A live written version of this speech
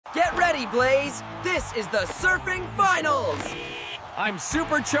ready, Blaze. This is the Surfing Finals. I'm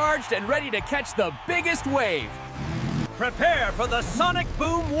supercharged and ready to catch the biggest wave. Prepare for the Sonic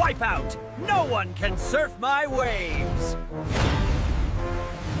Boom Wipeout. No one can surf my waves.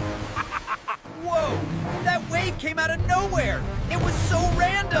 Whoa! That wave came out of nowhere! It was so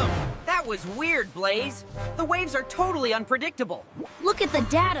random! That was weird, Blaze. The waves are totally unpredictable. Look at the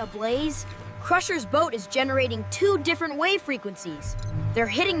data, Blaze. Crusher's boat is generating 2 different wave frequencies. They're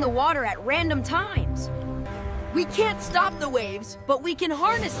hitting the water at random times. We can't stop the waves, but we can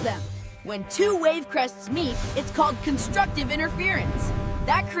harness them. When 2 wave crests meet, it's called constructive interference.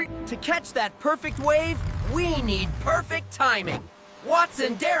 To catch that perfect wave, we need perfect timing.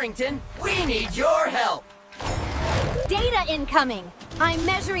 Watson, Darington, we need your help. Data incoming. I'm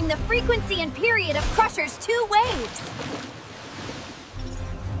measuring the frequency and period of Crusher's 2 waves.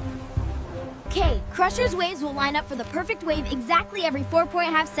 Okay, Crusher's waves will line up for the perfect wave exactly every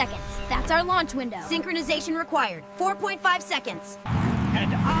 4.5 seconds. That's our launch window. Synchronization required, 4.5 seconds.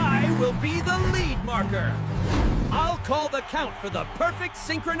 And I will be the lead marker. I'll call the count for the perfect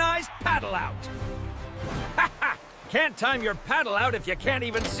synchronized paddle out. Ha ha! Can't time your paddle out if you can't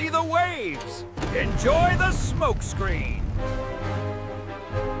even see the waves. Enjoy the smoke screen.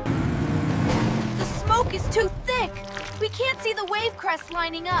 The smoke is too thick. We can't see the wave crests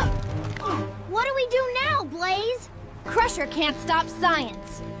lining up. What do we do now, Blaze? Crusher can't stop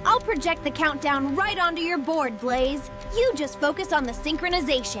science. I'll project the countdown right onto your board, Blaze. You just focus on the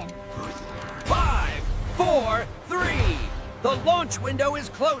synchronization. 5, 4, 3. The launch window is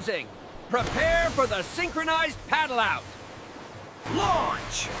closing. Prepare for the synchronized paddle out.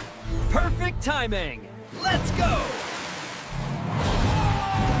 Launch! Perfect timing. Let's go!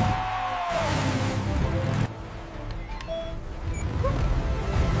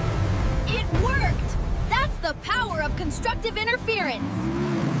 It worked! That's the power of constructive interference.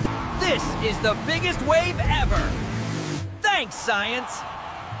 This is the biggest wave ever. Thanks, science.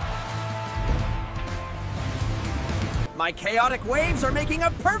 My chaotic waves are making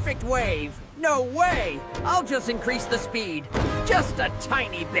a perfect wave. No way. I'll just increase the speed. Just a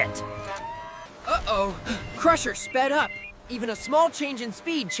tiny bit. Uh-oh. Crusher sped up. Even a small change in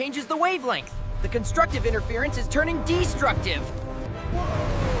speed changes the wavelength. The constructive interference is turning destructive.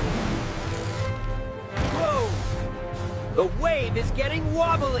 Whoa! The wave is getting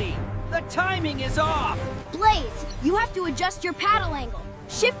wobbly. The timing is off. Blaze, you have to adjust your paddle angle.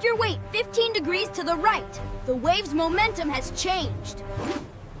 Shift your weight 15 degrees to the right. The wave's momentum has changed.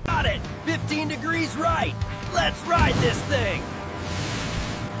 Got it! 15 degrees right! Let's ride this thing!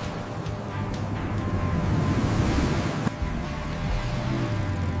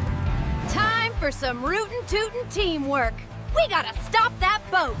 Time for some rootin' tootin' teamwork. We gotta stop that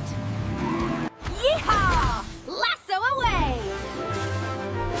boat. Yeehaw! Lasso away!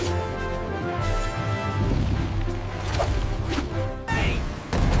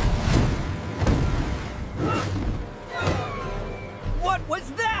 What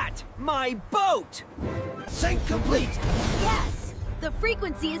was that? My boat! Sync complete! Yes! The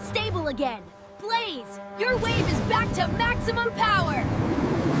frequency is stable again. Blaze, your wave is back to maximum power!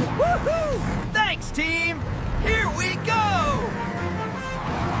 Woohoo! Thanks, team! Here we go!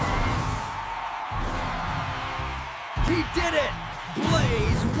 He did it!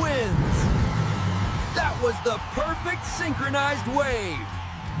 Blaze wins! That was the perfect synchronized wave!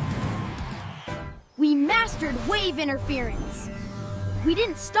 We mastered wave interference. We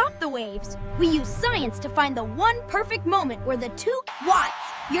didn't stop the waves. We used science to find the one perfect moment where the 2 watts.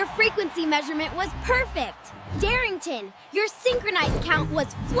 Your frequency measurement was perfect. Darrington, your synchronized count was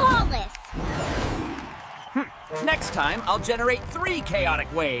flawless. Next time, I'll generate 3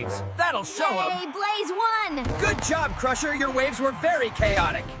 chaotic waves. That'll show them. Hey, Blaze won! Good job, Crusher. Your waves were very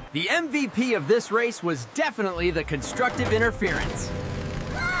chaotic. The MVP of this race was definitely the constructive interference.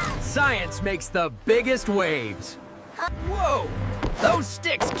 Science makes the biggest waves. Whoa! Those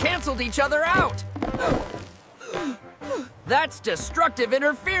sticks canceled each other out! That's destructive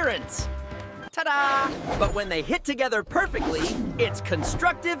interference! Ta-da! But when they hit together perfectly, it's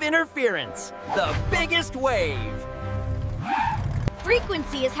constructive interference, the biggest wave!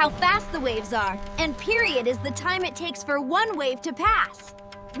 Frequency is how fast the waves are, and period is the time it takes for one wave to pass.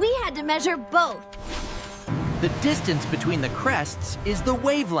 We had to measure both. The distance between the crests is the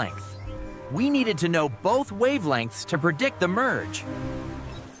wavelength. We needed to know both wavelengths to predict the merge.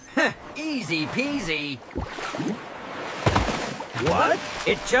 Easy peasy. What?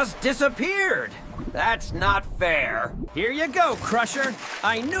 It just disappeared. That's not fair. Here you go, Crusher.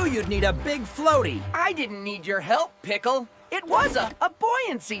 I knew you'd need a big floaty. I didn't need your help, Pickle. It was a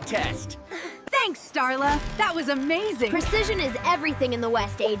buoyancy test. Thanks, Starla. That was amazing. Precision is everything in the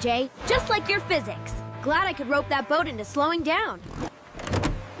West, AJ. Just like your physics. Glad I could rope that boat into slowing down.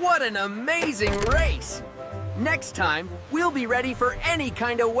 What an amazing race! Next time, we'll be ready for any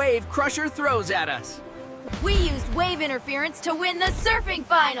kind of wave Crusher throws at us. We used wave interference to win the surfing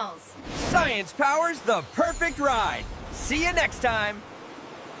finals. Science powers the perfect ride. See you next time.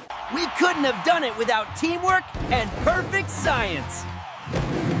 We couldn't have done it without teamwork and perfect science.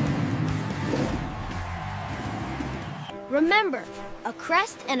 Remember, a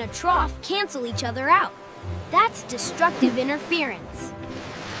crest and a trough cancel each other out. That's destructive interference.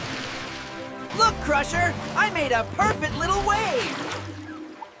 Look, Crusher! I made a perfect little wave!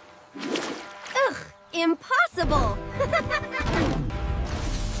 Ugh, impossible!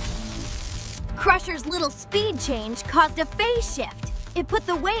 Crusher's little speed change caused a phase shift. It put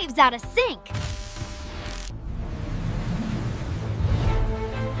the waves out of sync.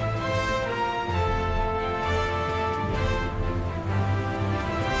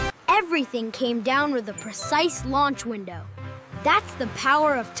 Everything came down with a precise launch window. That's the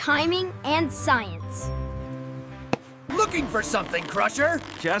power of timing and science. Looking for something, Crusher?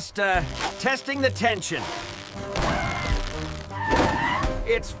 Just, testing the tension.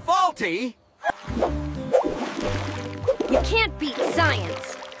 It's faulty. You can't beat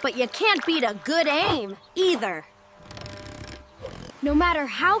science, but you can't beat a good aim either. No matter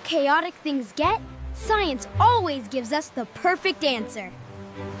how chaotic things get, science always gives us the perfect answer.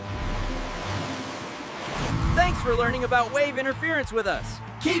 Thanks for learning about wave interference with us.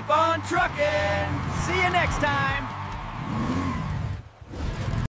 Keep on trucking. See you next time.